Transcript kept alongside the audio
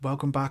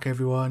Welcome back,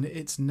 everyone.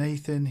 It's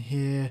Nathan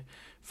here,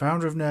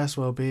 founder of Nurse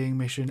Wellbeing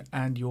Mission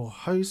and your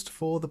host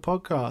for the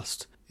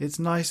podcast. It's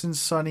nice and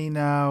sunny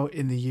now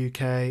in the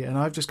UK, and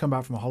I've just come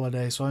back from a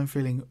holiday, so I'm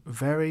feeling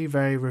very,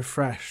 very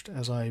refreshed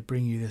as I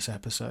bring you this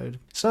episode.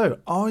 So,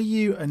 are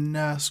you a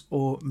nurse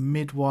or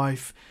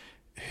midwife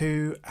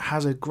who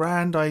has a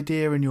grand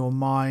idea in your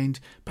mind,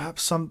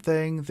 perhaps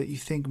something that you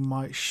think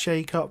might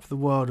shake up the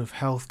world of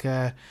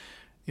healthcare,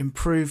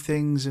 improve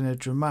things in a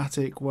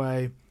dramatic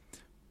way,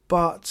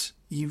 but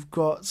you've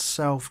got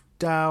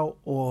self-doubt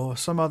or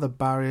some other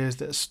barriers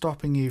that are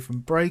stopping you from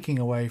breaking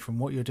away from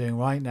what you're doing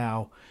right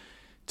now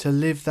to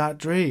live that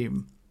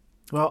dream?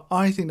 Well,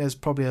 I think there's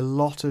probably a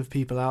lot of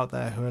people out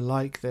there who are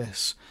like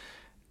this,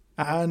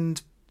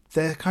 and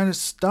they're kind of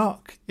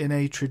stuck in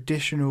a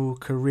traditional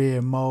career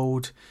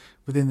mold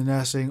within the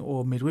nursing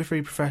or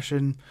midwifery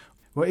profession.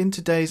 Well, in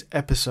today's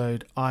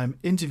episode, I'm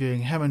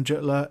interviewing Hemmen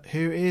Jutla,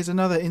 who is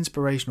another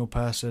inspirational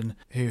person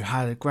who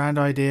had a grand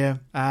idea,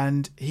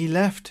 and he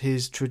left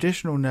his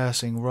traditional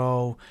nursing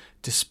role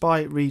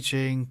despite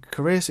reaching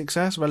career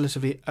success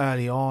relatively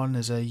early on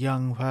as a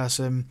young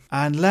person,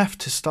 and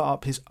left to start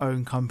up his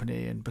own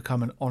company and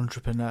become an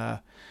entrepreneur.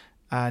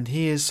 And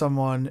he is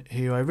someone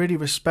who I really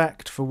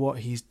respect for what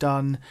he's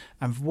done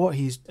and for what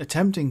he's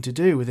attempting to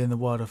do within the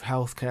world of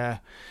healthcare.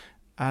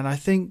 And I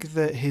think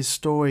that his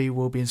story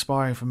will be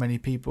inspiring for many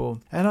people.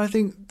 And I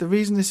think the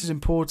reason this is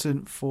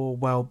important for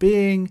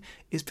well-being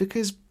is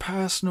because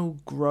personal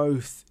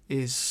growth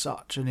is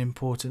such an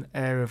important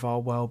area of our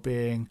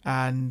well-being.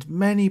 And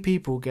many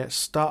people get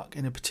stuck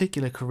in a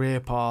particular career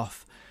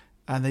path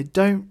and they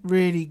don't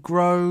really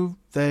grow.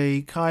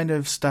 They kind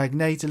of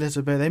stagnate a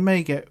little bit. They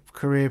may get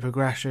career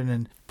progression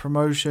and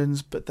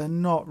promotions, but they're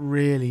not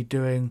really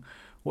doing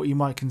what you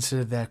might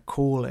consider their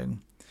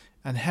calling.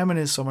 And Hemmen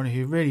is someone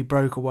who really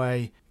broke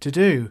away to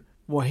do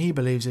what he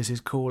believes is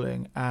his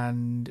calling,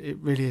 and it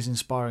really is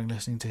inspiring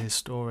listening to his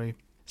story.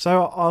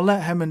 So I'll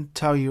let Hemmen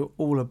tell you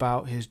all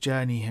about his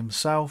journey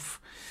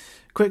himself.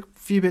 Quick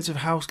few bits of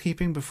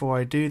housekeeping before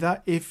I do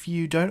that. If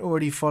you don't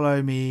already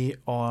follow me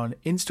on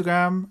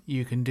Instagram,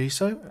 you can do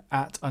so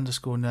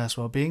 @_Nurse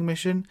Wellbeing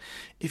Mission.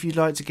 If you'd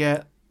like to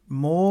get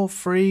more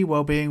free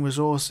wellbeing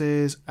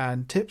resources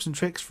and tips and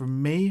tricks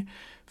from me,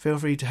 feel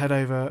free to head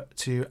over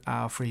to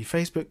our free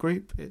Facebook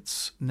group.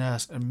 It's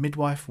Nurse and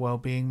Midwife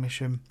Wellbeing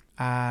Mission.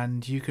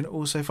 And you can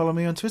also follow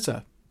me on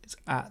Twitter. It's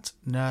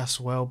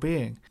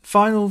 @NurseWellbeing.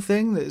 Final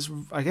thing that is,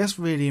 I guess,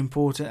 really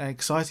important and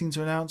exciting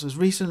to announce was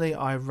recently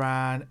I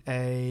ran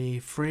a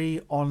free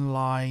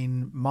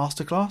online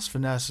masterclass for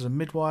nurses and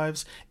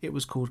midwives. It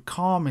was called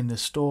Calm in the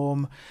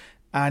Storm,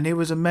 and it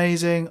was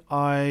amazing.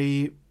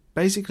 I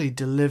basically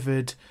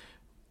delivered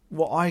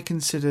what I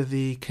consider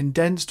the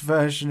condensed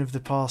version of the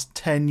past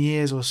 10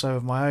 years or so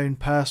of my own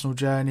personal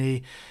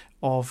journey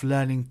of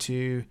learning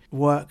to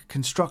work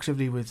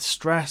constructively with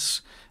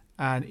stress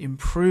and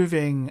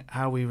improving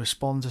how we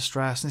respond to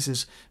stress. This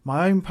is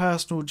my own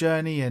personal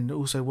journey and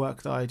also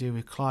work that I do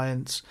with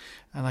clients,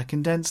 and I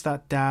condensed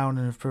that down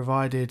and have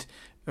provided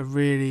a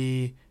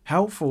really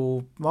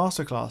helpful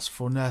masterclass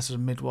for nurses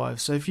and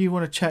midwives. So if you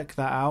want to check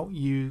that out,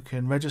 you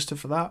can register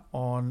for that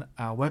on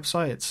our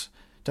website. It's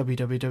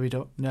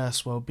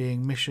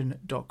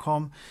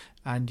www.nursewellbeingmission.com,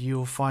 and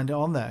you'll find it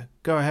on there.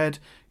 Go ahead,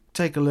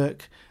 take a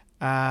look,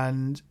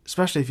 and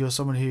especially if you're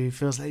someone who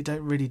feels they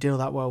don't really deal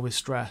that well with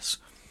stress,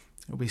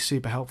 it'll be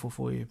super helpful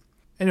for you.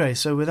 Anyway,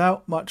 so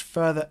without much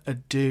further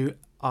ado,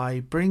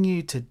 I bring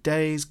you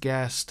today's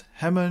guest,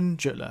 Hemmen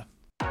Jutla.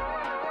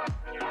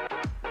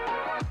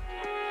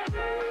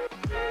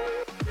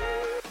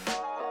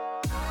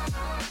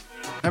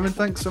 Hemmen,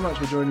 thanks so much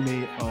for joining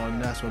me on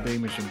Nurse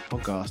Wellbeing Mission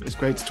podcast. It's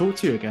great to talk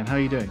to you again. How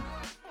are you doing?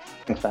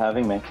 Thanks for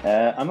having me.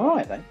 I'm all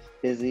right, thanks.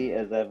 Busy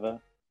as ever.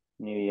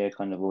 New Year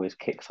kind of always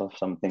kicks off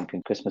something,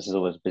 and Christmas is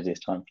always the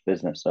busiest time for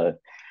business. So,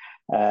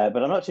 but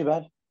I'm not too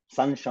bad.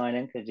 Sun's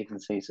shining, as you can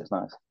see, so it's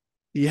nice.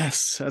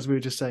 Yes, as we were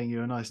just saying, you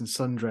were nice and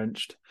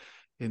sun-drenched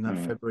in that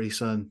February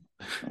sun.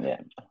 Yeah.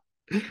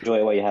 Enjoy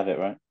it while you have it,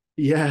 right?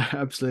 Yeah,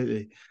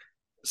 absolutely.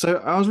 So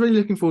I was really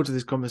looking forward to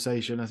this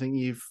conversation. I think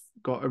you've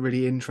got a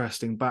really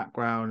interesting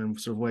background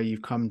and sort of where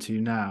you've come to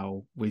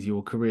now with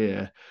your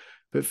career.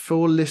 But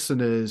for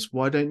listeners,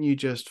 why don't you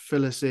just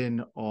fill us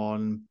in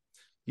on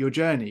your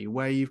journey,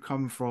 where you've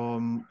come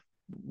from,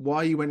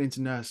 why you went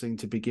into nursing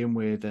to begin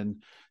with,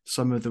 and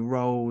some of the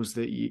roles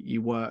that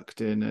you worked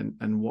in,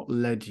 and what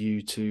led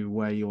you to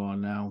where you are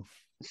now.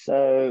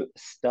 So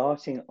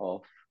starting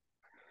off,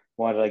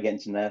 why did I get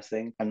into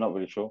nursing? I'm not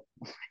really sure.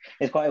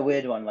 It's quite a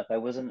weird one. Like I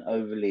wasn't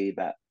overly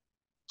that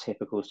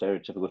typical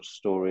stereotypical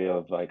story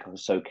of like I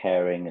was so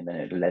caring and then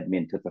it led me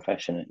into the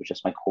profession. It was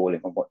just my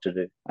calling on what to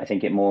do. I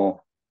think it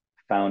more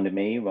found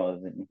me rather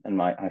than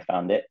I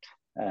found it,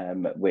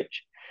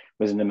 which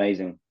was an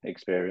amazing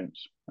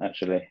experience.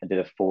 Actually, I did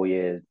a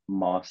 4-year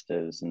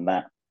master's, and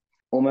that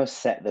almost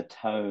set the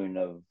tone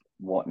of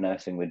what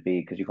nursing would be,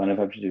 because you kind of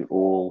have to do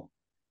all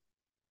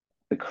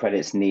the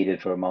credits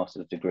needed for a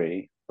master's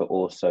degree, but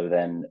also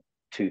then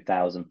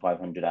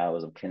 2,500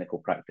 hours of clinical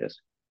practice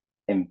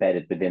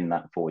embedded within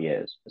that 4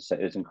 years. So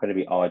it was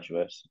incredibly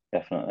arduous,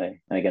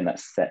 definitely. And again, that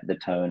set the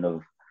tone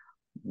of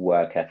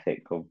work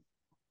ethic of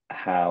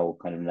how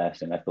kind of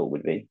nursing I thought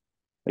would be,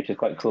 which is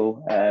quite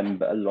cool.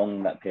 But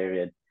along that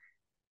period,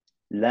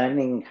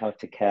 learning how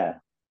to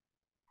care,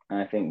 and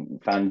I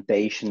think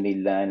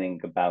foundationally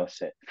learning about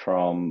it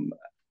from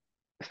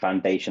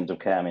foundations of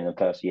care. I mean, the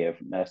first year of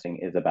nursing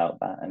is about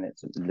that, and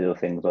it's little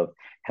things of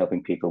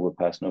helping people with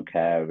personal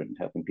care and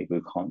helping people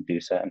who can't do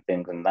certain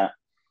things, and that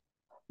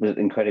was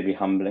incredibly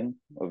humbling.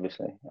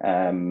 Obviously,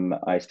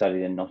 I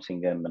studied in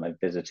Nottingham, and I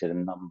visited a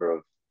number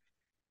of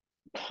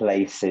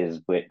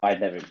places which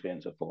I'd never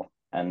experienced before,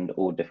 and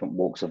all different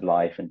walks of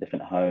life and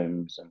different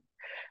homes,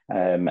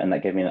 and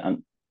that gave me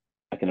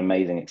like an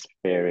amazing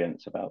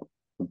experience about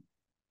the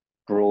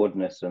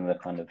broadness and the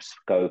kind of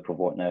scope of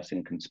what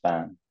nursing can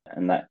span.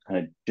 And that kind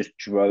of just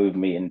drove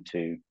me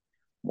into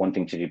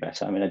wanting to do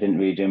better. I mean, I didn't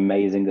really do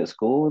amazing at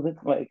school.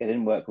 Like, I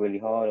didn't work really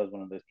hard. I was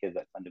one of those kids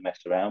that kind of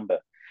messed around,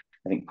 but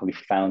I think probably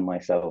found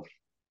myself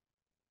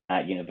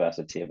at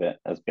university a bit,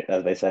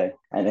 as they say,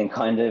 and then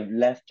kind of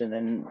left and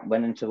then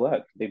went into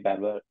work, big bad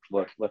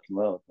working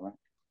world. Right?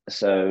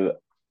 So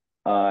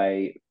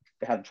I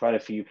had tried a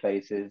few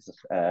places,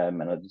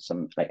 and I did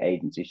some like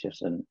agency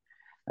shifts and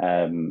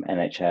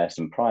NHS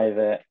and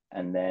private,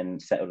 and then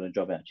settled on a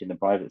job actually in the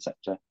private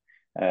sector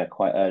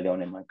quite early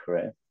on in my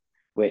career,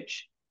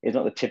 which is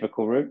not the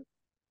typical route,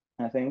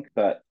 I think,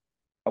 but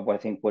I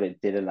think what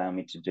it did allow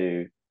me to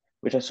do,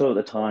 which I saw at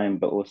the time,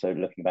 but also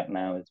looking back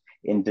now, is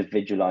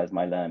individualize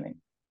my learning.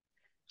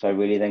 So I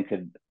really then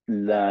could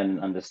learn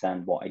and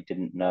understand what I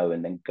didn't know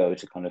and then go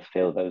to kind of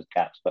fill those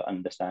gaps, but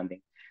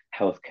understanding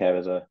healthcare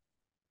as a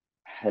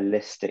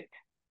holistic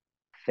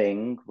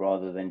thing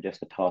rather than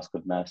just a task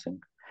of nursing.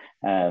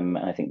 And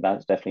I think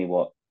that's definitely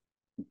what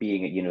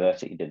being at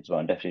university did as well,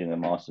 and definitely doing a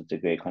master's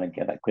degree, kind of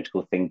get that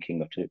critical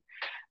thinking of to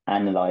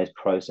analyze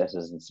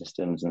processes and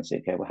systems and say,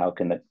 okay, well, how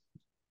can that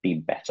be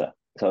better?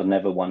 So I was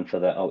never one for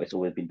the, oh, it's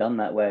always been done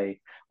that way,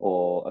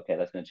 or okay,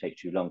 that's going to take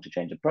too long to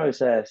change the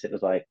process. It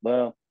was like,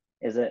 well,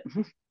 is it?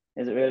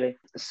 Is it really?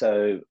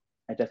 So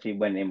I definitely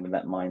went in with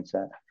that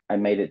mindset. I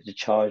made it to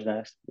charge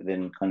nurse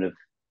within kind of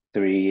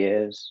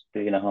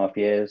 3.5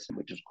 years,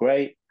 which was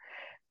great.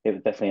 It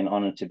was definitely an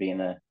honor to be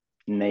in a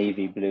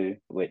navy blue,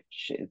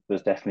 which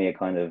was definitely a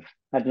kind of,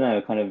 I don't know,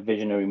 a kind of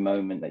visionary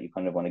moment that you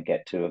kind of want to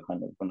get to, a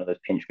kind of one of those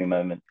pinch me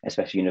moments,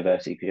 especially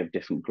university, because you have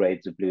different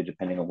grades of blue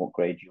depending on what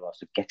grade you are.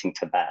 So getting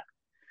to that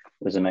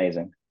was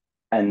amazing.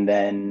 And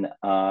then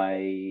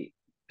I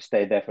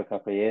stayed there for a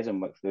couple of years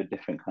and worked through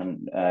different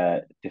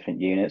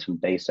units, from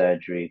day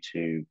surgery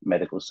to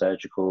medical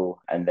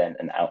surgical, and then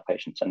an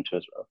outpatient center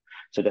as well.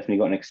 So definitely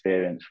got an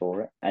experience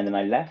for it. And then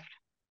I left,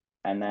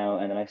 and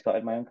then I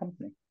started my own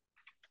company.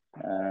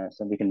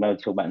 So we can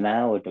both talk about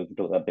now, or we can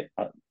talk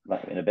about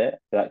that in a bit.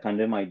 But that kind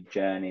of my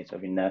journey. So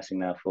I've been nursing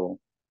now for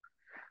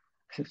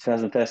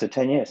 2013, so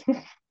 10 years.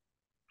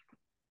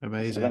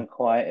 Amazing. So I've done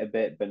quite a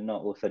bit, but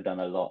not also done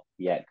a lot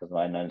yet, because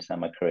I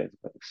understand my career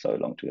is so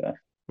long to go.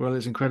 Well,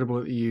 it's incredible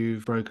that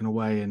you've broken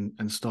away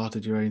and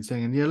started your own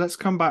thing. And yeah, let's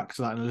come back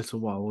to that in a little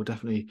while. We'll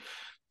definitely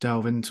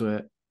delve into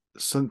it.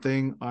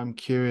 Something I'm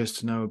curious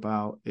to know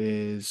about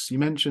is, you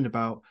mentioned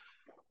about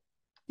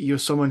you're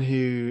someone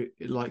who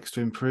likes to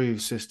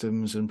improve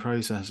systems and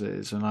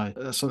processes. And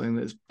that's something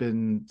that's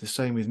been the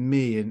same with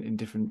me in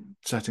different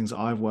settings that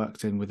I've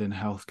worked in within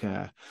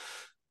healthcare.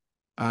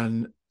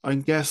 And I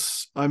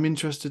guess I'm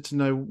interested to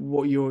know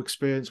what your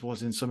experience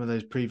was in some of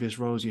those previous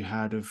roles you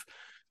had, of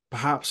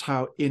perhaps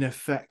how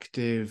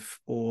ineffective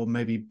or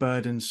maybe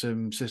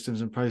burdensome systems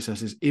and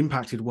processes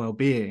impacted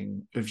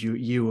well-being of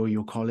you or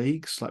your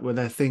colleagues. Like, were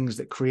there things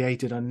that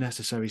created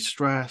unnecessary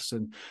stress,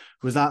 and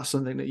was that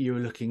something that you were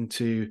looking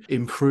to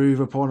improve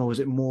upon, or was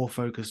it more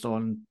focused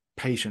on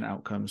patient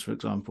outcomes, for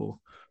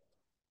example?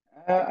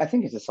 I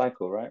think it's a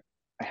cycle, right?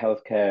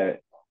 Healthcare,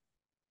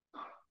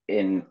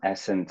 in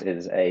essence,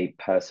 is a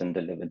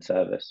person-delivered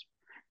service.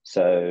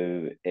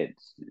 So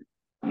it's,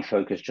 you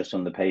focus just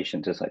on the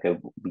patient. It's like,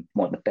 we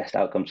want the best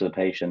outcomes for the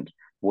patient.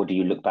 What do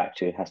you look back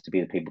to? It has to be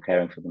the people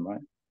caring for them,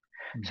 right?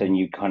 Mm-hmm. So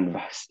you kind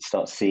of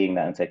start seeing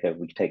that and say, okay,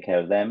 we can take care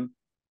of them,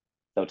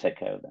 they'll take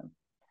care of them.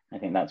 I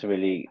think that's a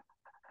really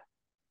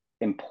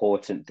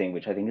important thing,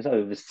 which I think is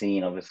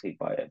overseen, obviously,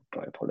 by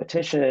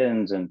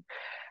politicians, and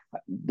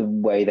the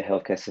way the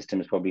healthcare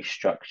system is probably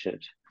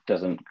structured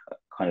doesn't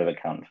kind of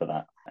account for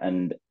that.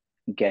 And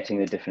getting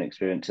the different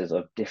experiences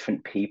of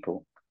different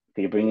people,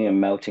 you're bringing a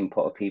melting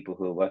pot of people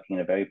who are working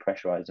in a very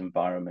pressurized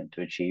environment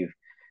to achieve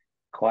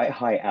quite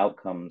high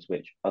outcomes,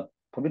 which are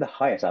probably the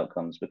highest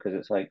outcomes, because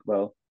it's like,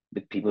 well,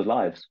 with people's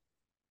lives.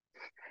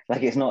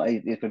 Like, it's not,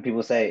 it's when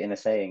people say it in a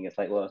saying, it's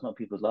like, well, it's not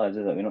people's lives,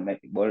 is it? We're not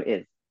making, well, it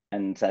is.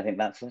 And so I think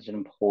that's such an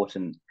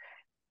important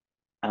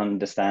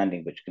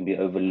understanding, which can be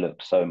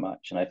overlooked so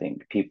much. And I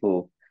think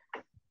people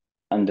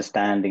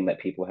understanding that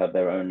people have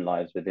their own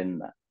lives within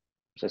that.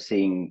 So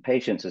seeing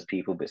patients as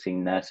people, but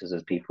seeing nurses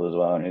as people as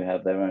well, and who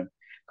have their own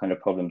kind of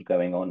problems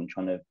going on, and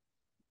trying to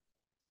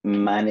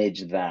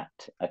manage that,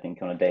 I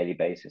think, on a daily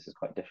basis is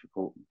quite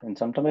difficult in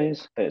some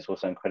ways, but it's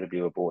also incredibly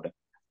rewarding.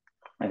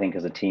 I think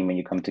as a team when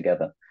you come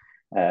together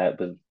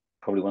was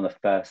probably one of the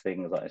first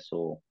things that I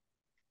saw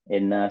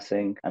in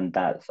nursing, and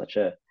that's such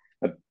a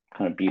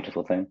kind of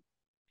beautiful thing.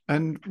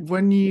 And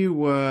when you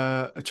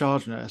were a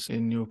charge nurse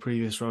in your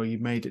previous role, you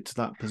made it to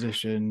that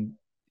position.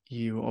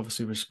 You were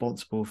obviously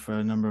responsible for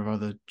a number of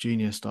other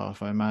junior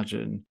staff, I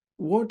imagine.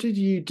 What did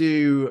you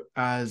do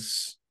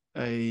as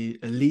a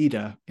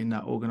leader in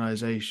that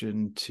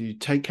organization to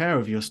take care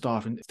of your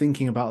staff and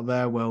thinking about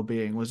their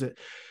well-being? Was it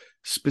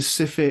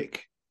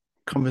specific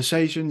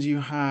conversations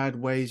you had,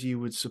 ways you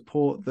would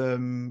support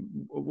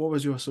them? What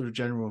was your sort of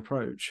general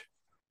approach?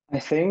 I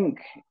think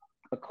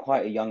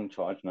quite a young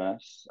charge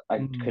nurse, I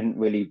Mm. couldn't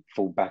really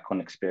fall back on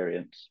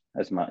experience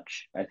as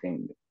much. I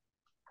think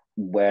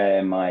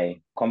where my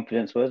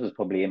confidence was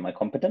probably in my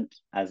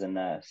competence as a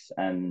nurse,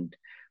 and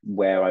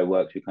where I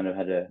worked, we kind of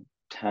had a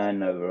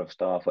turnover of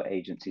staff or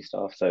agency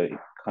staff. So it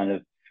kind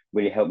of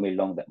really helped me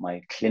along that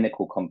my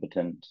clinical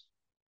competence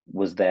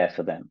was there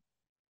for them.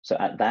 So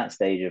at that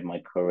stage of my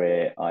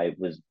career, I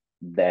was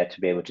there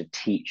to be able to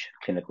teach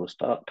clinical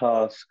staff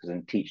tasks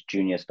and teach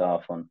junior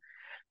staff on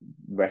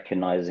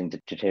recognizing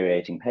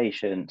deteriorating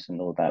patients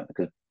and all that.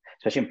 Because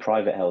especially in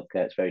private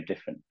healthcare, it's very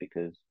different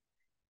because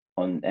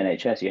on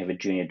NHS, you have a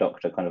junior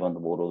doctor kind of on the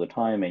ward all the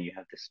time, and you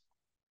have this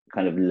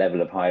kind of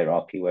level of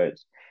hierarchy where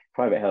it's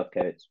private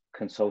healthcare, it's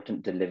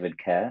consultant delivered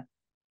care,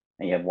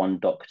 and you have one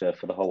doctor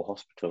for the whole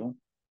hospital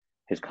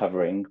who's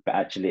covering, but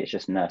actually it's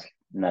just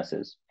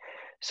nurses.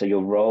 So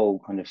your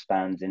role kind of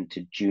spans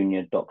into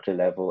junior doctor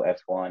level,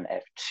 F1,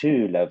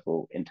 F2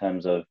 level in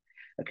terms of,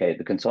 okay,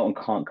 the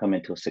consultant can't come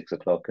until 6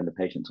 o'clock and the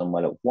patient's on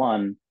well at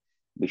 1.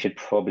 We should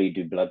probably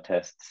do blood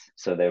tests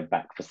so they're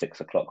back for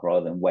 6 o'clock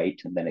rather than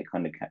wait, and then it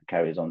kind of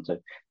carries on. So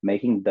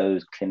making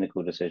those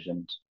clinical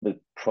decisions was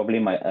probably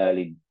my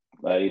early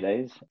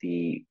days,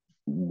 the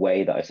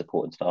way that I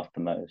supported staff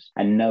the most,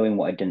 and knowing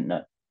what I didn't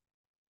know,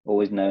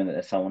 always knowing that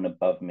there's someone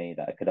above me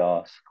that I could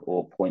ask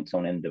or point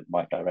someone in the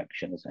right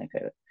direction and saying,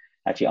 okay,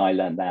 actually I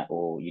learned that,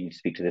 or you need to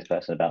speak to this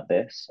person about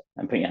this,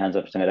 and putting your hands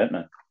up and saying I don't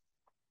know.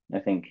 I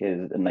think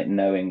is, and like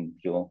knowing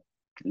your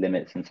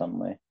limits in some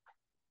way.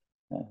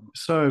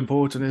 So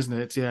important, isn't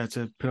it? Yeah,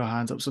 to put our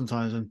hands up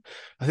sometimes. And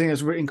I think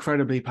it's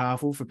incredibly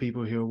powerful for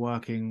people who are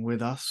working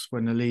with us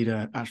when the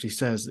leader actually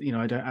says,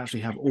 I don't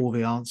actually have all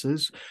the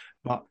answers,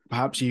 but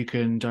perhaps you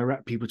can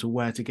direct people to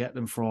where to get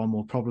them from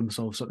or problem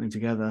solve something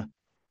together.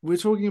 We're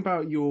talking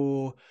about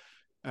your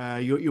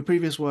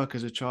previous work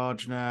as a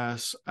charge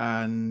nurse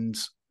and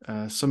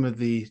some of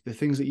the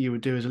things that you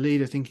would do as a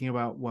leader, thinking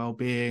about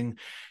well-being.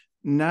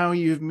 Now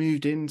you've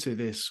moved into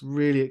this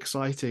really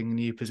exciting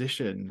new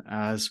position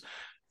as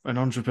an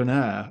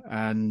entrepreneur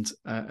and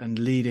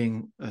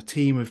leading a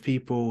team of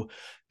people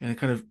in a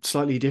kind of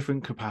slightly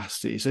different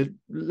capacity. So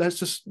let's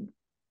just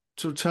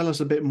sort of tell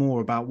us a bit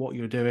more about what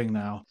you're doing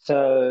now.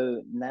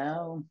 So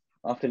now,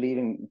 after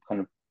leaving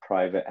kind of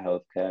private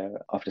healthcare,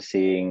 after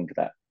seeing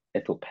that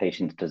I thought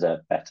patients deserve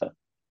better,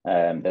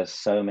 there's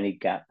so many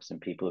gaps in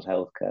people's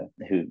healthcare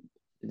who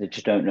they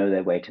just don't know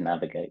their way to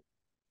navigate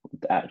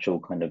the actual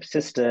kind of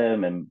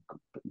system and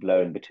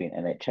blowing between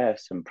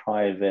NHS and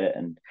private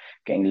and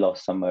getting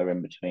lost somewhere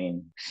in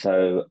between.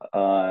 So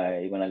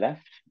when I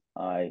left,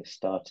 I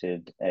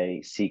started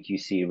a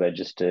CQC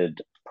registered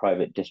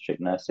private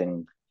district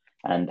nursing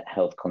and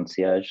health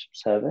concierge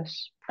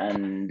service,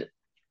 and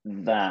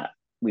that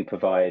we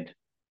provide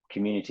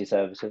community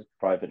services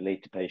privately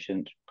to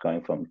patients,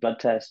 going from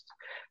blood tests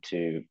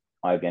to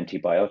IV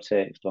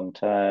antibiotics, long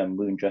term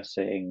wound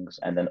dressings,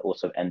 and then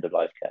also end of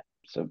life care.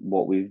 So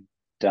what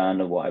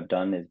I've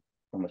done is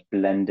almost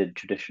blended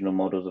traditional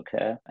models of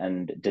care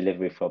and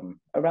delivery from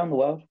around the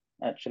world,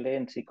 actually,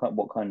 and see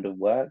what kind of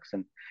works,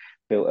 and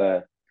built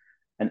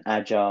an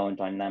agile and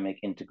dynamic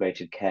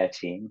integrated care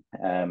team,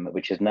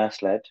 which is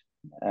nurse led,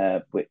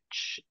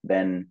 which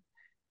then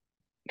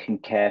can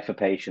care for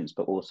patients,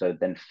 but also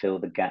then fill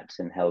the gaps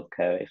in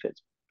healthcare if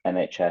it's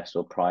NHS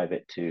or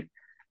private to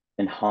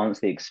enhance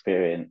the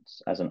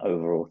experience as an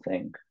overall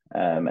thing,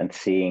 and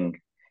seeing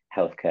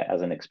healthcare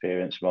as an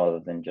experience rather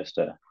than just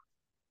a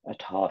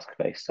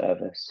task-based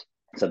service.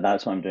 So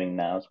that's what I'm doing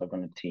now. So I've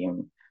run a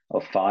team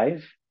of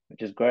 5,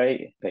 which is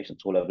great.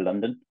 Patients all over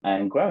London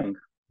and growing,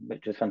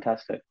 which is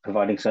fantastic.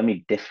 Providing so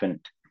many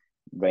different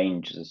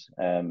ranges,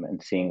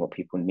 and seeing what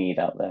people need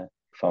out there,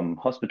 from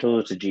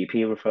hospitals to GP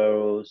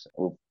referrals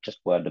or just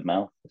word of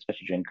mouth,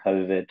 especially during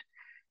COVID.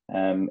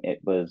 It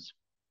was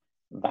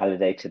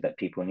validated that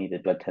people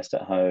needed blood tests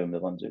at home, the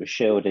ones that were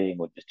shielding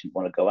or just didn't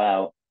want to go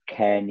out.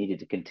 Care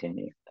needed to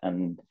continue,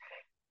 and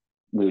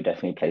we were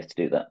definitely placed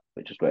to do that,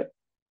 which is great.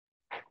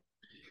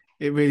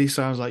 It really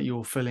sounds like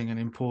you're filling an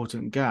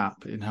important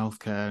gap in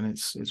healthcare, and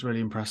it's really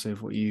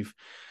impressive what you've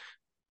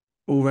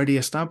already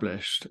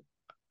established.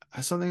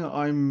 Something that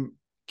I'm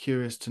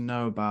curious to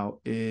know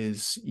about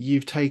is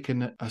you've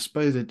taken, I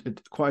suppose,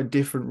 quite a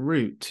different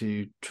route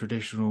to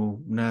traditional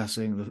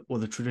nursing or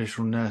the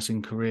traditional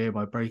nursing career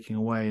by breaking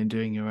away and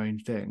doing your own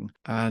thing.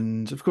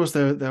 And of course,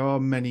 there are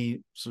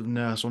many sort of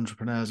nurse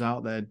entrepreneurs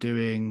out there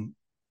doing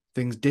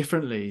things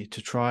differently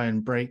to try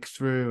and break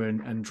through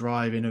and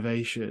drive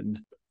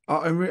innovation.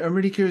 I'm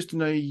really curious to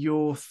know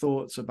your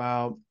thoughts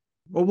about,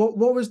 well,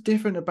 what was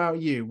different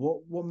about you?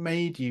 What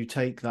made you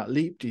take that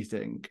leap, do you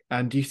think?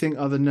 And do you think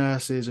other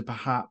nurses are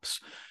perhaps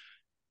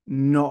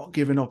not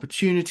given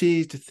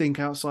opportunities to think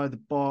outside the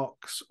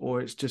box, or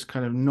it's just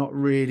kind of not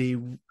really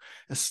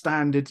a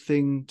standard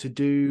thing to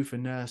do for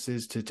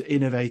nurses to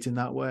innovate in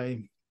that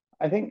way?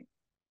 I think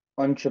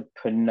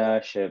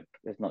entrepreneurship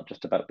is not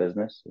just about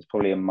business, it's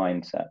probably a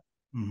mindset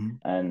Mm-hmm.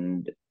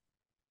 and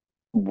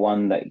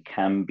one that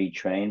can be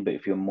trained, but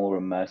if you're more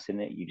immersed in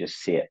it, you just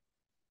see it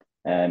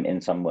in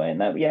some way. And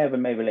that, yeah, it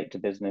may relate to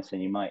business,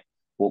 and you might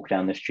walk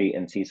down the street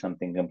and see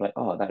something and be like,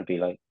 oh, that'd be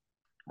like,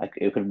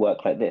 it could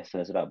work like this.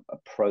 And it's about a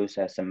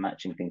process and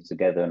matching things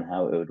together and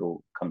how it would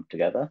all come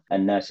together.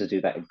 And nurses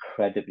do that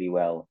incredibly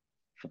well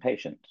for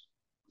patients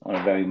on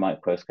a very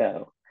micro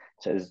scale.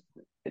 So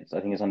I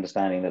think it's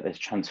understanding that there's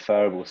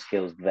transferable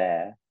skills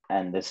there,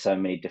 and there's so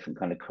many different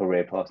kind of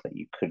career paths that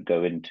you could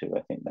go into.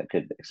 I think that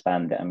could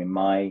expand it. I mean,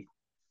 my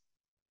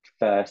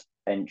first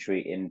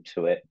entry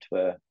into it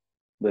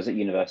was at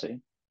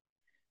university.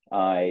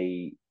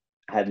 I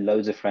had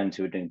loads of friends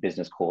who were doing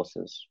business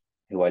courses,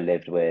 who I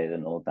lived with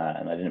and all that,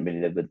 and I didn't really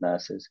live with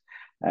nurses.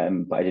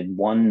 But I did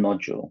one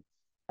module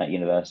at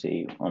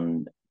university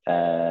on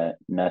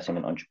nursing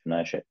and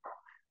entrepreneurship,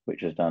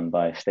 which was done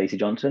by Stacey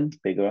Johnson,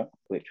 bigger up,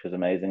 which was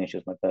amazing. And she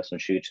was my personal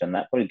tutor, and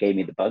that probably gave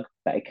me the bug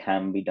that it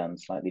can be done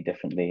slightly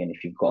differently. And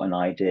if you've got an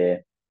idea,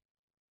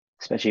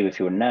 especially if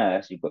you're a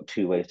nurse, you've got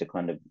two ways to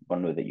kind of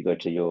run with it. You go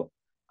to your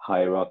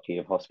hierarchy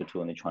of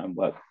hospital and you try and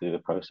work through the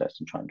process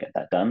and try and get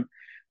that done,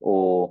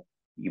 or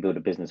you build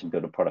a business and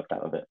build a product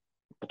out of it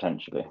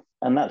potentially.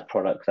 And that's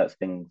products, that's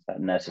things that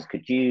nurses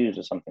could use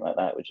or something like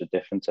that, which is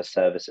different. So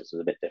services is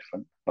a bit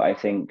different. But I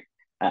think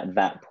at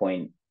that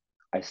point,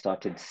 I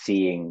started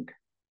seeing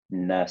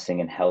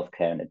nursing and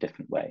healthcare in a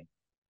different way.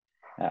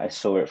 I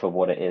saw it for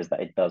what it is,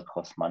 that it does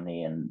cost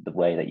money, and the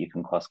way that you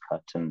can cost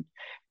cut and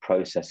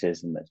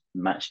processes and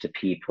match to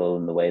people,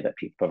 and the way that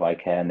people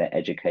provide care and they're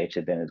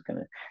educated, then it's going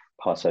to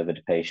pass over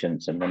to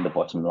patients, and then the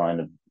bottom line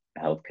of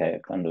healthcare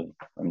kind of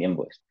on the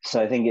invoice.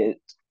 So I think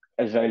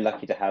I was very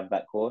lucky to have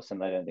that course,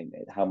 and I don't think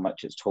how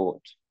much it's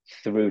taught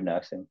through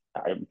nursing.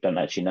 I don't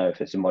actually know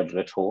if it's a module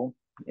at all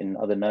in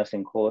other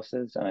nursing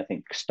courses, and I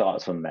think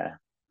starts from there.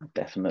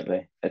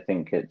 Definitely. I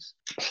think it's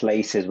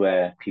places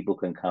where people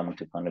can come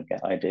to kind of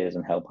get ideas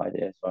and help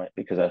ideas, right?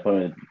 Because that's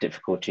one of the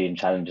difficulty and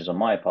challenges on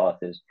my path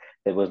is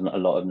there wasn't a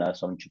lot of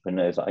nurse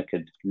entrepreneurs that I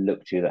could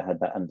look to that had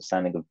that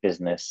understanding of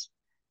business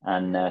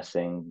and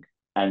nursing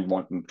and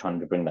trying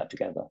to bring that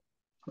together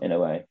in a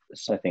way.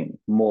 So I think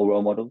more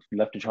role models we'd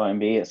love to try and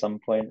be at some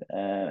point,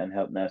 and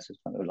help nurses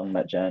kind of along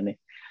that journey.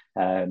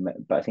 But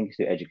I think it's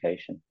through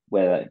education,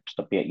 whether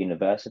that be at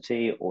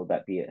university or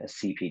that be a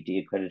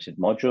CPD accredited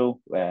module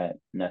where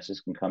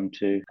nurses can come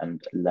to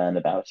and learn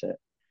about it,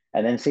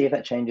 and then see if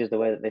that changes the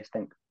way that they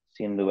think,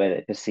 seeing the way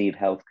they perceive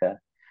healthcare,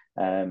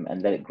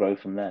 and let it grow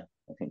from there.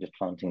 I think just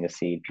planting a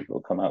seed, people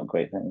will come out with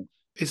great things.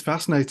 It's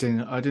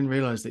fascinating. I didn't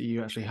realize that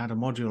you actually had a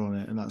module on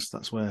it, and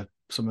that's where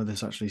some of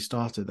this actually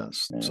started.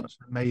 That's Yeah, such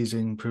an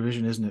amazing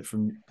provision, isn't it,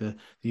 from the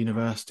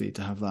university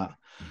to have that?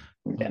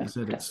 Like you yeah,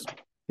 said,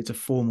 definitely. it's a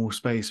formal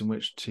space in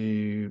which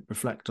to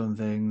reflect on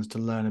things, to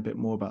learn a bit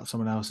more about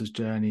someone else's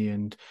journey,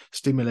 and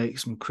stimulate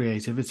some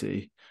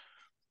creativity.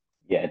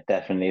 Yeah,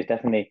 definitely. It's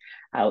definitely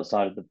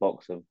outside of the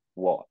box of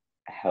what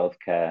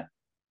healthcare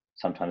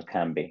sometimes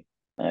can be.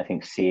 And I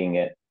think seeing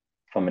it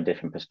from a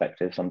different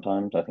perspective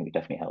sometimes, I think it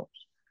definitely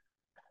helps.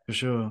 For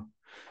sure.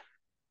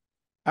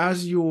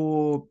 As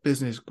your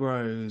business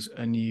grows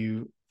and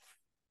you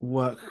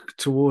work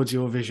towards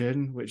your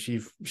vision, which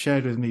you've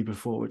shared with me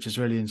before, which is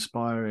really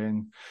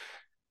inspiring,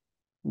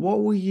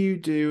 what will you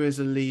do as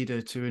a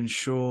leader to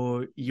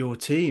ensure your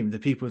team, the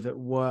people that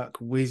work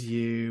with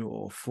you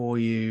or for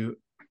you,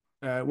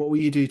 what will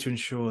you do to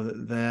ensure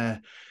that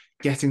they're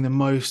getting the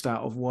most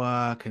out of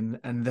work,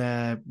 and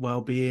their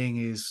well-being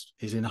is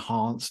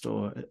enhanced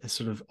or is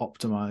sort of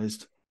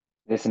optimized?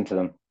 Listen to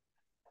them.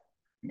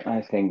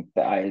 I think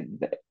that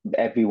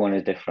everyone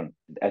is different.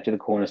 Actually, the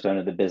cornerstone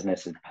of the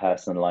business is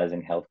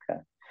personalizing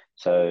healthcare.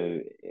 So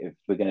if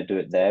we're going to do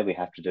it there, we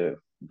have to do it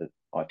with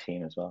our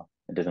team as well.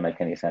 It doesn't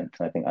make any sense.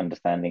 And I think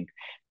understanding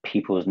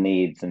people's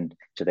needs, and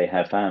do they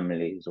have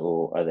families,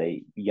 or are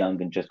they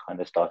young and just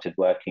kind of started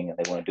working and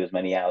they want to do as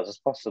many hours as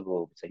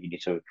possible? So you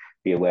need to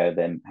be aware of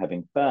them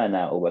having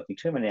burnout or working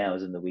too many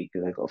hours in the week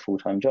because they've got a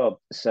full-time job.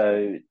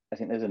 So I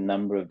think there's a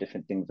number of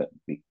different things that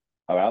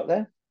are out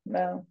there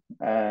now,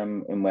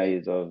 in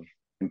ways of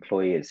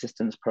employee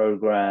assistance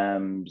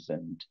programs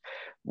and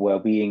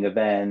well-being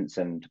events,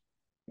 and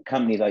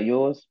companies like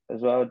yours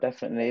as well,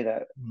 definitely,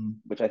 that Mm.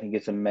 which I think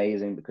is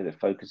amazing because it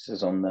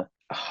focuses on the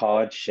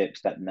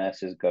hardships that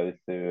nurses go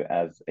through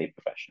as a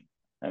profession.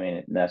 I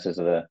mean, nurses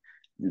are the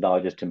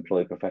largest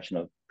employee profession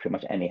of pretty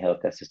much any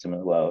healthcare system in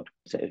the world.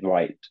 So it's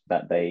right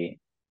that they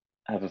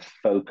have a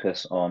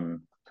focus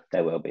on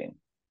their well-being.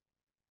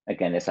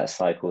 Again, it's that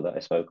cycle that I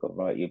spoke of,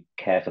 right? You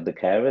care for the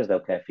carers, they'll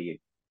care for you.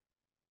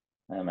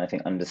 I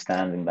think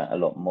understanding that a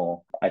lot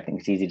more. I think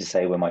it's easy to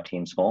say when my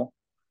team's small,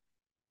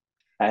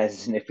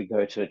 As in, if we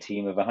go to a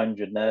team of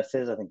 100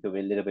 nurses, I think it'll be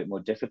a little bit more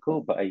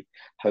difficult, but I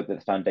hope that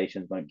the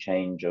foundations won't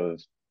change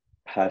of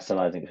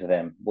personalizing it for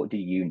them. What do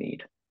you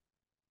need?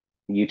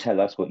 You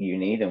tell us what you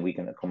need and we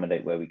can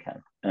accommodate where we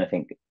can. And I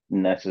think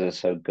nurses are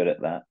so good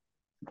at that,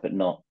 but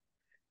not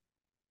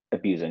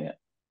abusing it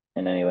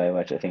in any way,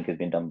 which I think has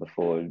been done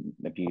before.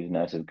 Abuse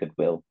nurses'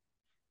 goodwill.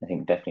 I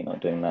think definitely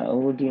not doing that.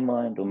 Oh, do you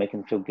mind? Or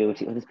making them feel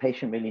guilty. Oh, this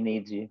patient really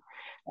needs you.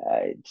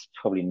 It's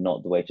probably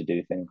not the way to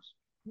do things.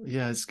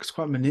 Yeah, it's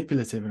quite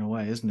manipulative in a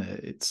way, isn't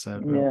it? It's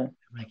Yeah,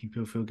 making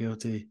people feel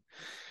guilty.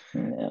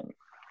 yeah.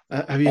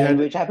 Have you And heard?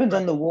 which happens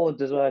on the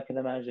wards as well, I can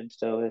imagine.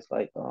 So it's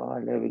like, oh,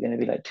 no, we're going to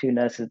be like two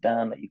nurses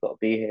down, like you've got to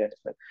be here. And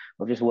it's like,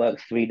 we'll just work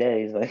 3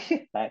 days,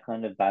 like that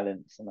kind of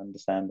balance and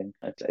understanding.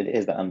 It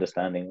is that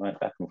understanding, right,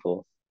 back and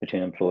forth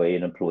between employee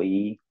and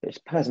employee. It's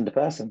person to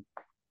person.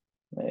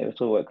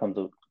 It's all what it comes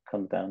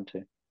down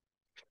to.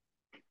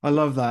 I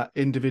love that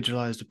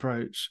individualized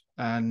approach,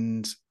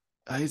 and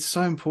it's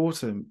so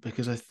important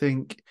because I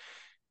think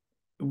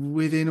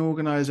within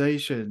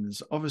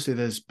organizations, obviously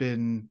there's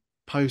been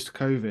post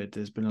COVID,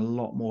 there's been a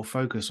lot more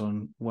focus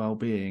on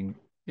well-being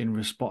in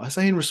response. I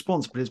say in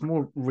response, but it's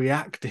more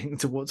reacting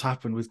to what's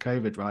happened with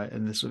COVID, right?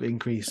 And the sort of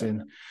increase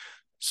in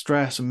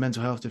stress and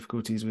mental health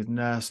difficulties with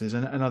nurses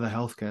and other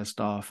healthcare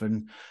staff.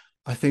 And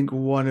I think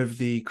one of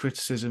the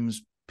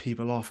criticisms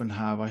people often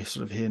have, I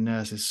sort of hear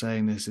nurses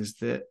saying this, is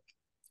that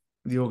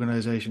the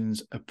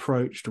organization's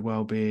approach to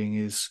well-being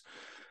is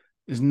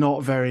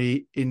not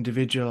very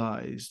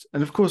individualized.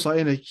 And of course, like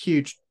in a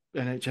huge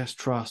NHS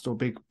trust or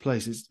big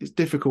place, it's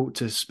difficult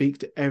to speak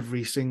to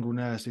every single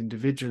nurse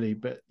individually,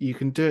 but you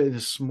can do it in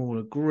a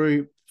smaller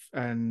group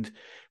and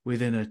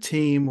within a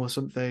team or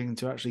something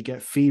to actually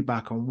get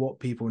feedback on what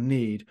people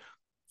need,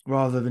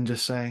 rather than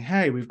just saying,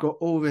 hey, we've got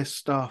all this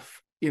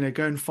stuff,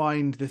 go and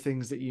find the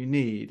things that you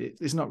need.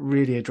 It's not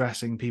really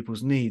addressing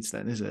people's needs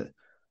then, is it?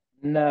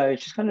 No,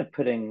 it's just kind of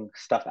putting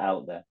stuff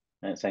out there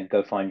and saying,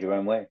 go find your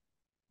own way.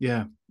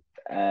 Yeah.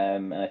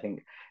 And I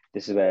think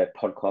this is where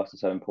podcasts are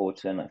so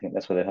important. I think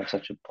that's where they have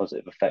such a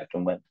positive effect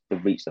on when the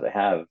reach that they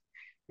have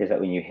is that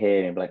when you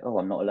hear and be like, oh,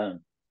 I'm not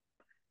alone.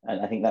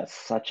 And I think that's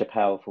such a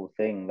powerful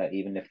thing that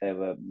even if there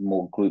were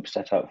more groups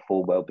set up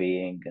for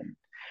well-being and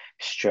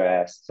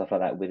stress, stuff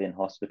like that within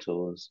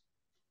hospitals,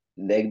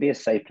 there could be a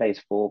safe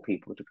place for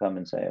people to come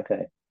and say,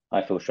 okay,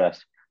 I feel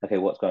stressed. Okay,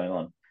 what's going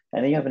on?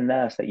 And then you have a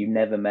nurse that you've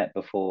never met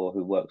before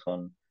who works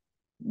on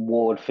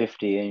Ward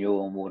 50 and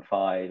you're on Ward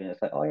 5. And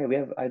it's like, oh,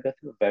 yeah, I go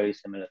through a very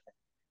similar thing.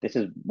 This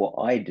is what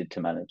I did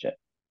to manage it.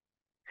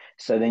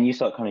 So then you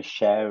start kind of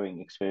sharing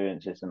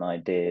experiences and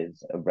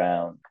ideas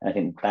around. And I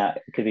think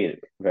that could be a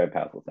very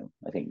powerful thing.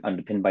 I think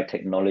underpinned by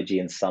technology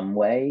in some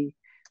way,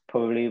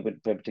 probably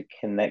would be able to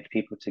connect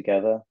people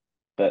together,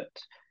 but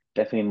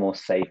definitely more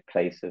safe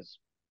places.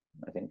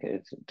 I think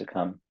it's to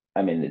come.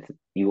 I mean,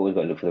 you always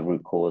got to look for the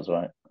root cause,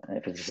 right? And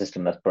if it's a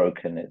system that's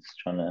broken, it's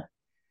trying to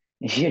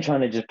you're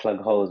trying to just plug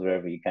holes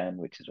wherever you can,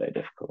 which is very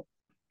difficult.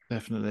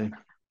 Definitely.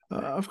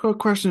 I've got a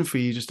question for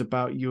you just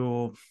about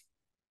your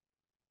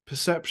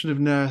perception of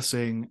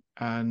nursing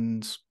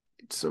and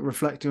sort of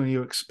reflecting on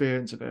your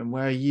experience of it and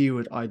where you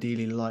would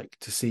ideally like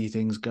to see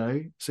things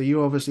go. So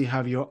you obviously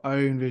have your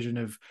own vision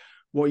of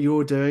what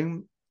you're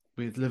doing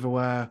with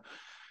Livaware,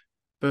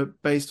 but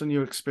based on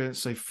your experience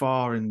so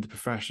far in the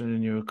profession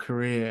and your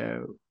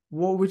career,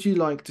 what would you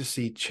like to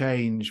see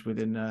change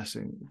within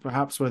nursing?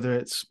 Perhaps whether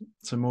it's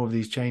some more of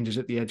these changes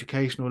at the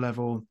educational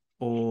level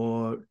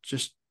or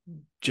just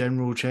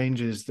general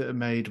changes that are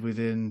made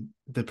within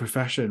the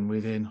profession,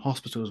 within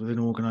hospitals, within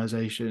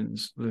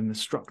organizations, within the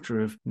structure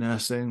of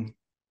nursing.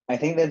 I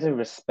think there's a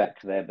respect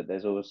there, but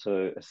there's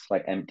also a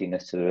slight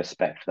emptiness to the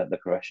respect that the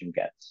profession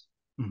gets.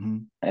 Mm-hmm.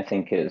 I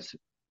think it's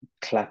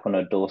clap on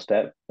a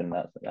doorstep and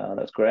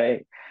that's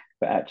great.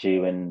 But actually,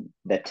 when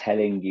they're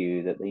telling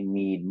you that they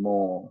need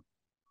more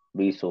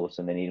resource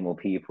and they need more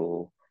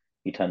people,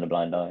 you turn a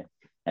blind eye.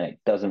 And it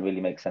doesn't really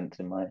make sense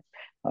in my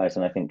eyes.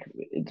 And I think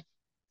it's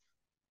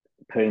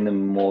putting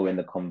them more in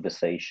the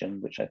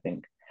conversation, which I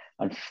think,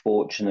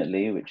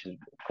 unfortunately, which is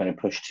kind of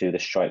pushed to the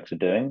strikes are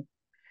doing,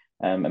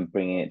 and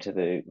bringing it to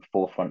the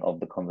forefront of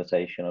the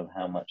conversation of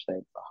how much they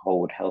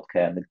hold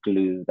healthcare and the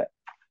glue that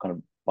kind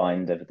of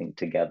binds everything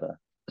together.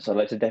 So I'd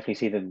like to definitely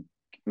see them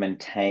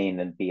maintain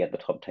and be at the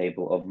top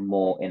table of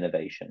more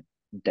innovation,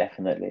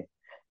 definitely.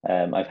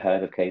 I've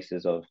heard of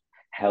cases of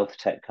health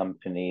tech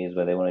companies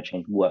where they want to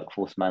change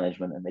workforce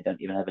management and they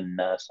don't even have a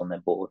nurse on their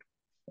board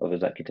of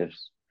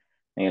executives.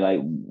 And you're like,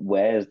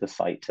 where's the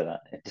site to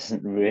that? It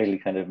doesn't really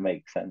kind of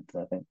make sense.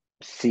 I think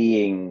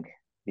seeing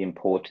the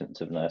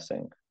importance of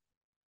nursing,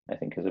 I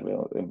think, is a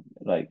real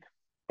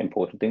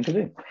important thing to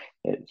do.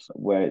 It's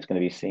where it's going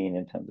to be seen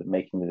in terms of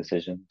making the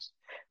decisions,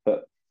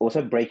 but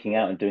also breaking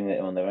out and doing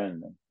it on their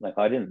own. Like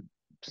I didn't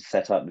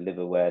set up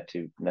Livaware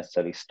to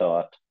necessarily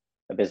start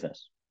a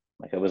business.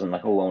 Like it wasn't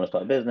like, oh, I want to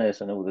start a business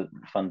and all the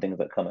fun things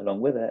that come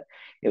along with it.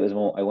 It was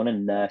more, I want to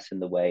nurse in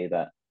the way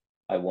that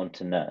I want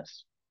to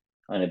nurse.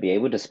 I want to be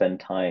able to spend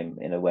time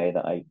in a way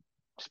that I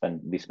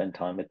we spend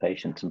time with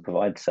patients and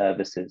provide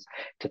services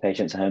to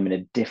patients at home in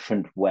a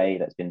different way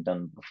that's been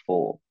done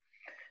before.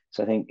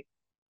 So I think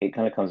it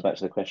kind of comes back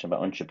to the question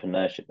about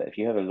entrepreneurship, that if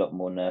you have a lot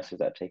more nurses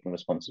that are taking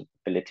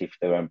responsibility for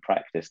their own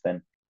practice,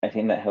 then I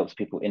think that helps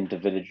people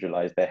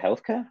individualize their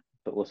healthcare,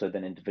 but also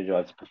then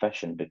individualize the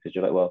profession, because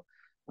you're like, well,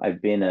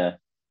 I've been a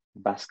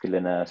vascular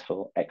nurse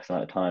for X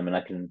amount of time and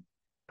I can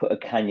put a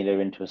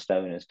cannula into a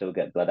stone and still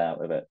get blood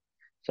out of it.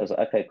 So I was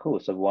like, okay, cool.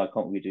 So why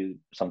can't we do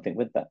something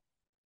with that?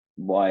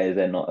 Why is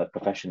there not a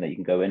profession that you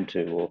can go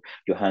into? Or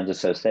your hands are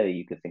so steady,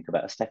 you could think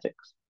about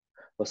aesthetics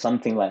or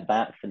something like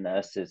that for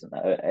nurses, and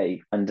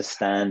a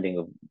understanding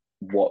of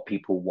what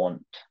people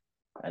want,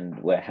 and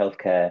where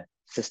healthcare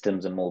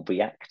systems are more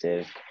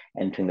reactive,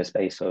 entering the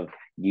space of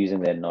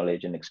using their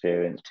knowledge and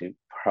experience to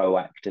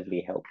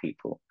proactively help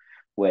people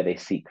where they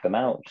seek them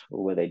out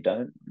or where they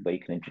don't, where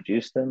you can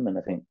introduce them. And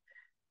I think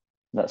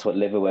that's what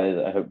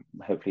Livaware, I hope,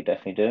 hopefully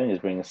definitely doing, is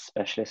bringing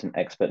specialists and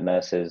expert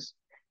nurses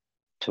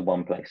to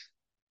one place.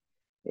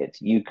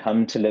 It's you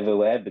come to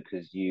Livaware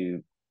because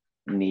you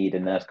need a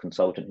nurse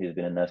consultant who's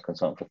been a nurse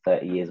consultant for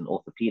 30 years in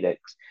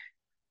orthopedics.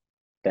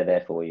 They're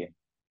there for you.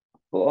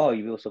 But oh,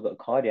 you've also got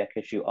a cardiac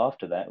issue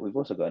after that. We've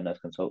also got a nurse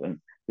consultant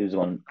who's the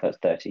one that's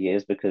 30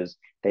 years because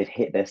they've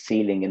hit their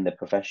ceiling in the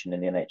profession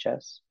in the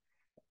NHS.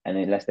 And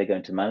unless they go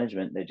into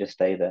management, they just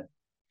stay there.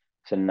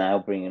 So now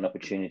bringing an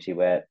opportunity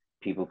where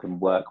people can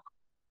work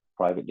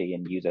privately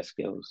and use their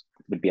skills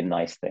would be a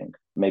nice thing.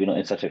 Maybe not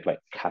in such a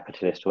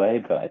capitalist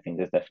way, but I think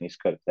there's definitely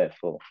scope there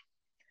for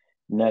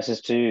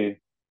nurses to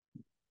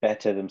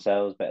better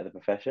themselves, better the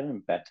profession,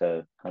 and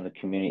better kind of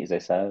communities they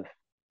serve.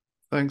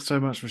 Thanks so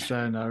much for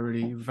sharing. I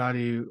really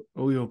value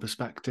all your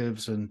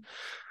perspectives, and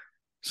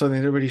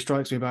something that really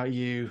strikes me about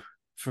you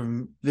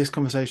from this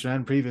conversation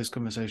and previous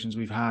conversations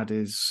we've had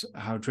is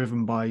how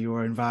driven by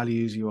your own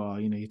values you are.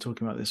 You're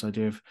talking about this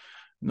idea of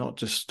not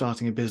just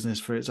starting a business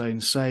for its own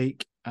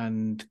sake,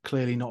 and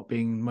clearly not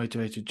being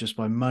motivated just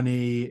by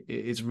money.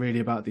 It's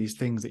really about these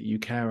things that you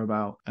care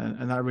about,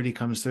 and that really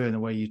comes through in the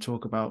way you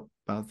talk about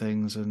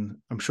things, and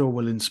I'm sure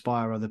will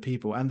inspire other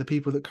people and the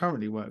people that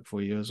currently work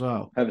for you as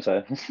well. Hope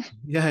so.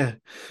 Yeah.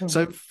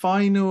 So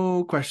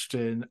final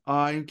question,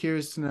 I'm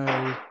curious to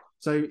know,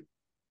 so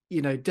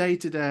day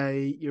to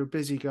day, you're a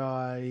busy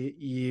guy,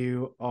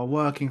 you are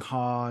working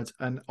hard,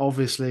 and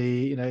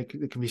obviously,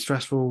 it can be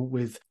stressful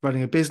with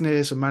running a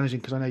business and managing,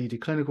 because I know you do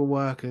clinical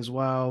work as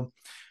well.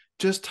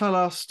 Just tell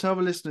the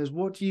listeners,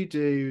 what do you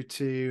do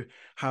to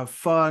have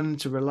fun,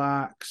 to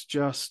relax,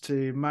 just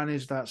to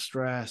manage that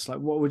stress? Like,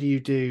 what would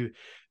you do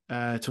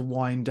to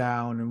wind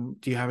down?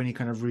 And do you have any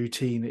kind of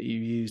routine that you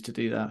use to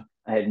do that?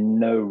 I had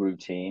no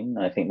routine.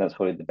 I think that's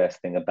probably the best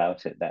thing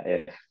about it, that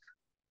if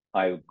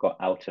I got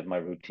out of my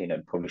routine,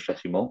 it'd probably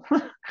stress you more.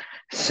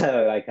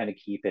 So I kind of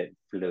keep it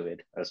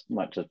fluid as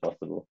much as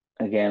possible.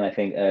 Again, I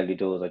think early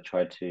doors, I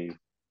tried to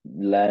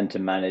learn to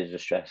manage the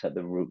stress at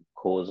the root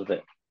cause of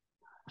it.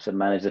 So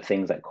manage the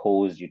things that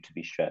cause you to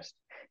be stressed.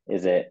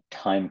 Is it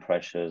time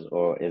pressures,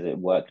 or is it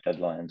work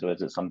deadlines, or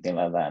is it something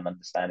like that? And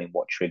understanding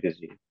what triggers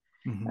you.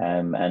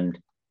 Mm-hmm. And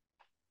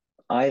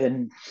I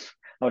don't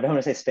want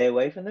to say stay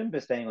away from them,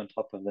 but staying on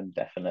top of them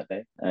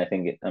definitely. And I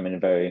think I'm in a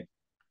very,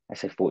 I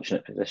say,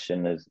 fortunate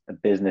position as a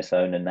business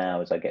owner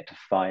now, as I get to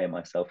fire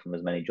myself from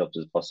as many jobs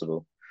as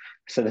possible.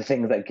 So the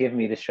things that give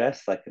me the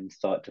stress, I can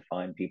start to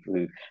find people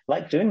who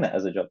like doing that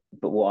as a job.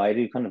 But what I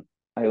do,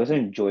 I also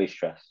enjoy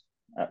stress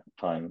at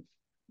times,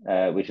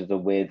 which is a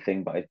weird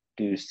thing, but I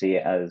do see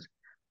it as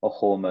a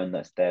hormone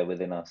that's there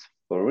within us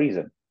for a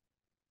reason.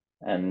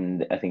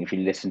 And I think if you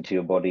listen to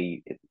your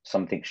body,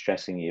 something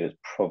stressing you has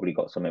probably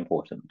got some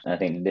importance. And I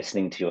think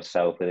listening to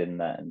yourself within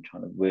that and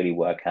trying to really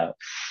work out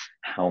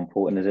how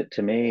important is it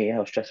to me?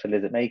 How stressful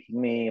is it making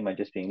me? Am I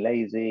just being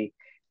lazy?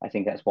 I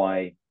think that's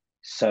why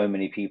so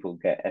many people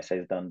get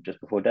essays done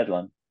just before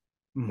deadline,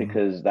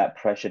 because that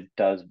pressure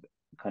does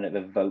kind of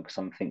evoke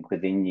something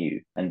within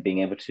you, and being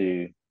able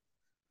to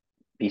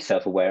be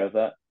self-aware of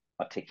that,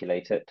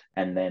 articulate it,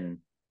 and then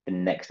the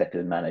next step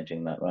is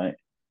managing that, right?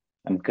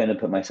 I'm going to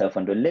put myself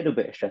under a little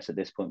bit of stress at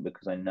this point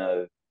because I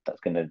know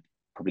that's going to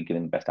probably give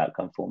the best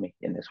outcome for me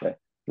in this way,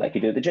 like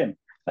you do at the gym,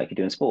 like you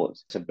do in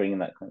sports. So bringing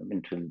that kind of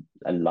into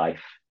a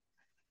life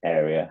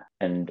area.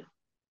 And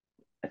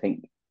I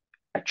think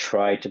I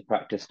try to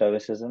practice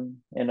stoicism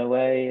in a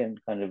way and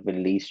kind of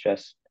release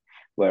stress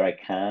where I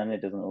can.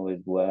 It doesn't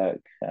always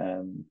work.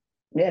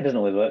 It doesn't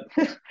always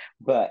work,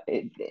 but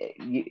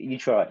you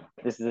try.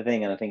 This is the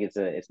thing, and I think it's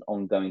an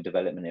ongoing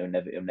development.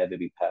 It'll never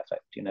be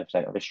perfect. You never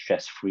say have a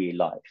stress-free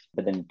life.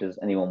 But then, does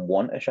anyone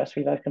want a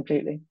stress-free life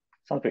completely?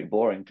 Sounds pretty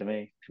boring to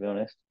me, to be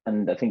honest.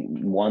 And I think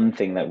one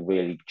thing that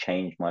really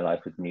changed my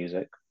life was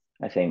music.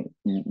 I think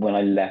when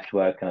I left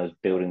work and I was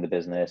building the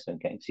business and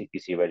getting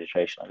CPC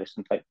registration, I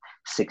listened to like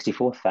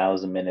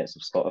 64,000 minutes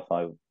of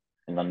Spotify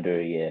in under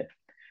a year,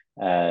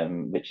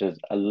 which is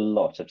a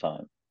lot of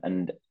time.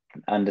 And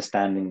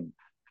understanding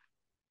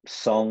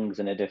songs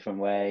in a different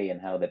way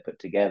and how they're put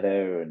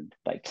together, and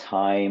like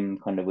time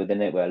kind of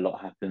within it, where a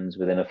lot happens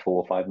within a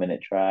 4 or 5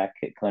 minute track,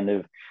 it kind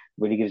of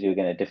really gives you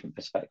again a different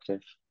perspective.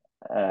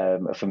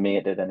 For me,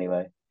 it did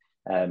anyway.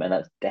 And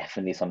that's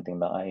definitely something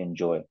that I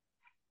enjoy,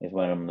 is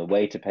when I'm on the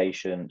way to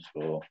patients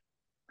or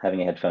having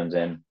your headphones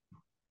in,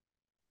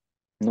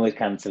 noise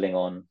cancelling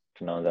on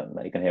to know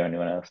that you can hear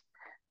anyone else,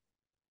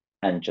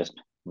 and just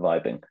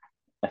vibing.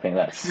 I think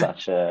that's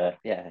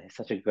it's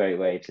such a great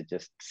way to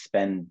just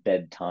spend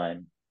dead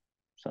time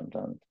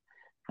sometimes.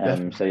 So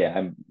Definitely.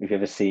 yeah, if you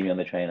ever see me on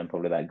the train, I'm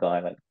probably that guy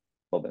like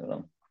bobbing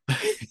along.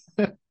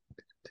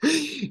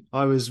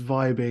 I was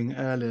vibing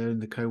earlier in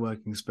the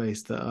co-working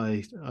space that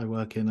I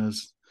work in,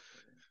 as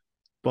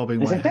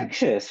bobbing It's my head.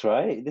 infectious,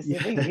 right? This is the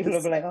thing. People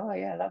will be Yes. like, "Oh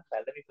yeah, I love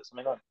that. Let me put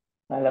something on."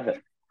 I love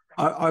it.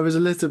 I was a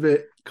little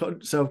bit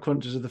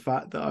self-conscious of the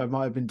fact that I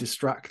might have been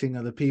distracting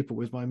other people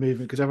with my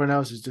movement, because everyone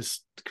else is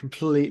just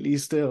completely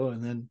still.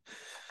 And then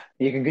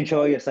You can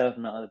control yourself,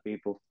 not other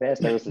people. There's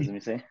stoicism, you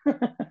see.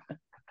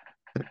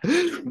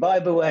 By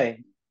the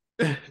way,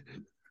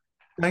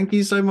 thank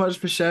you so much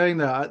for sharing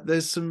that.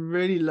 There's some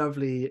really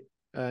lovely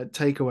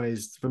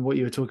takeaways from what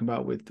you were talking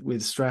about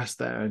with stress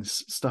there, and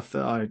stuff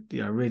that I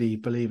really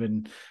believe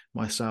in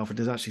myself. And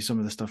there's actually some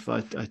of the stuff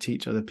that I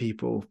teach other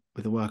people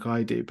with the work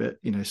I do. But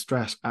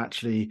stress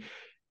actually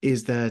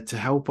is there to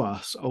help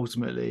us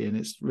ultimately, and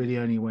it's really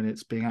only when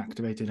it's being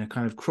activated in a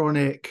kind of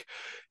chronic,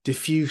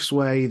 diffuse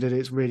way that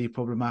it's really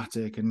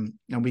problematic, and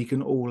we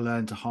can all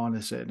learn to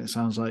harness it. And it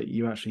sounds like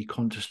you actually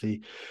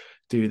consciously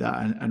do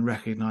that and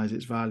recognize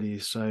its value.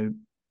 So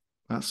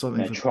that's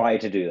something for try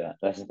to do that.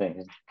 That's the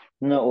thing.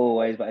 Not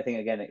always, but I think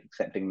again,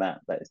 accepting that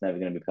it's never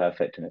going to be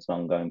perfect, and it's an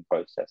ongoing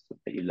process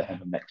that you learn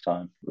the next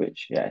time,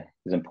 which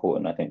is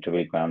important. I think to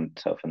really ground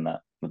yourself in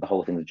that. But the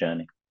whole thing's a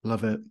journey.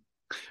 love it.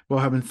 Well,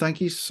 Hemmen, thank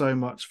you so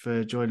much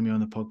for joining me on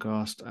the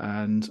podcast,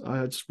 and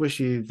I just wish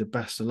you the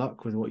best of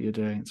luck with what you're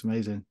doing. It's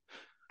amazing.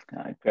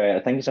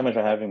 Great. Thank you so much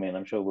for having me, and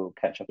I'm sure we'll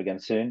catch up again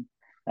soon.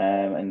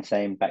 And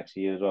same back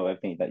to you as well.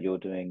 Everything that you're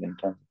doing in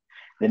terms of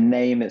the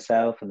name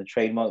itself and the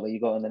trademark that you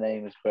got on the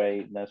name is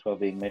great. Nurse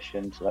Wellbeing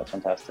Mission, so that's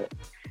fantastic.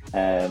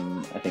 I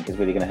think it's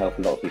really going to help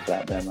a lot of people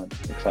out there, and I'm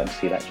excited to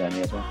see that journey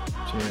as well.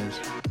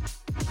 Cheers.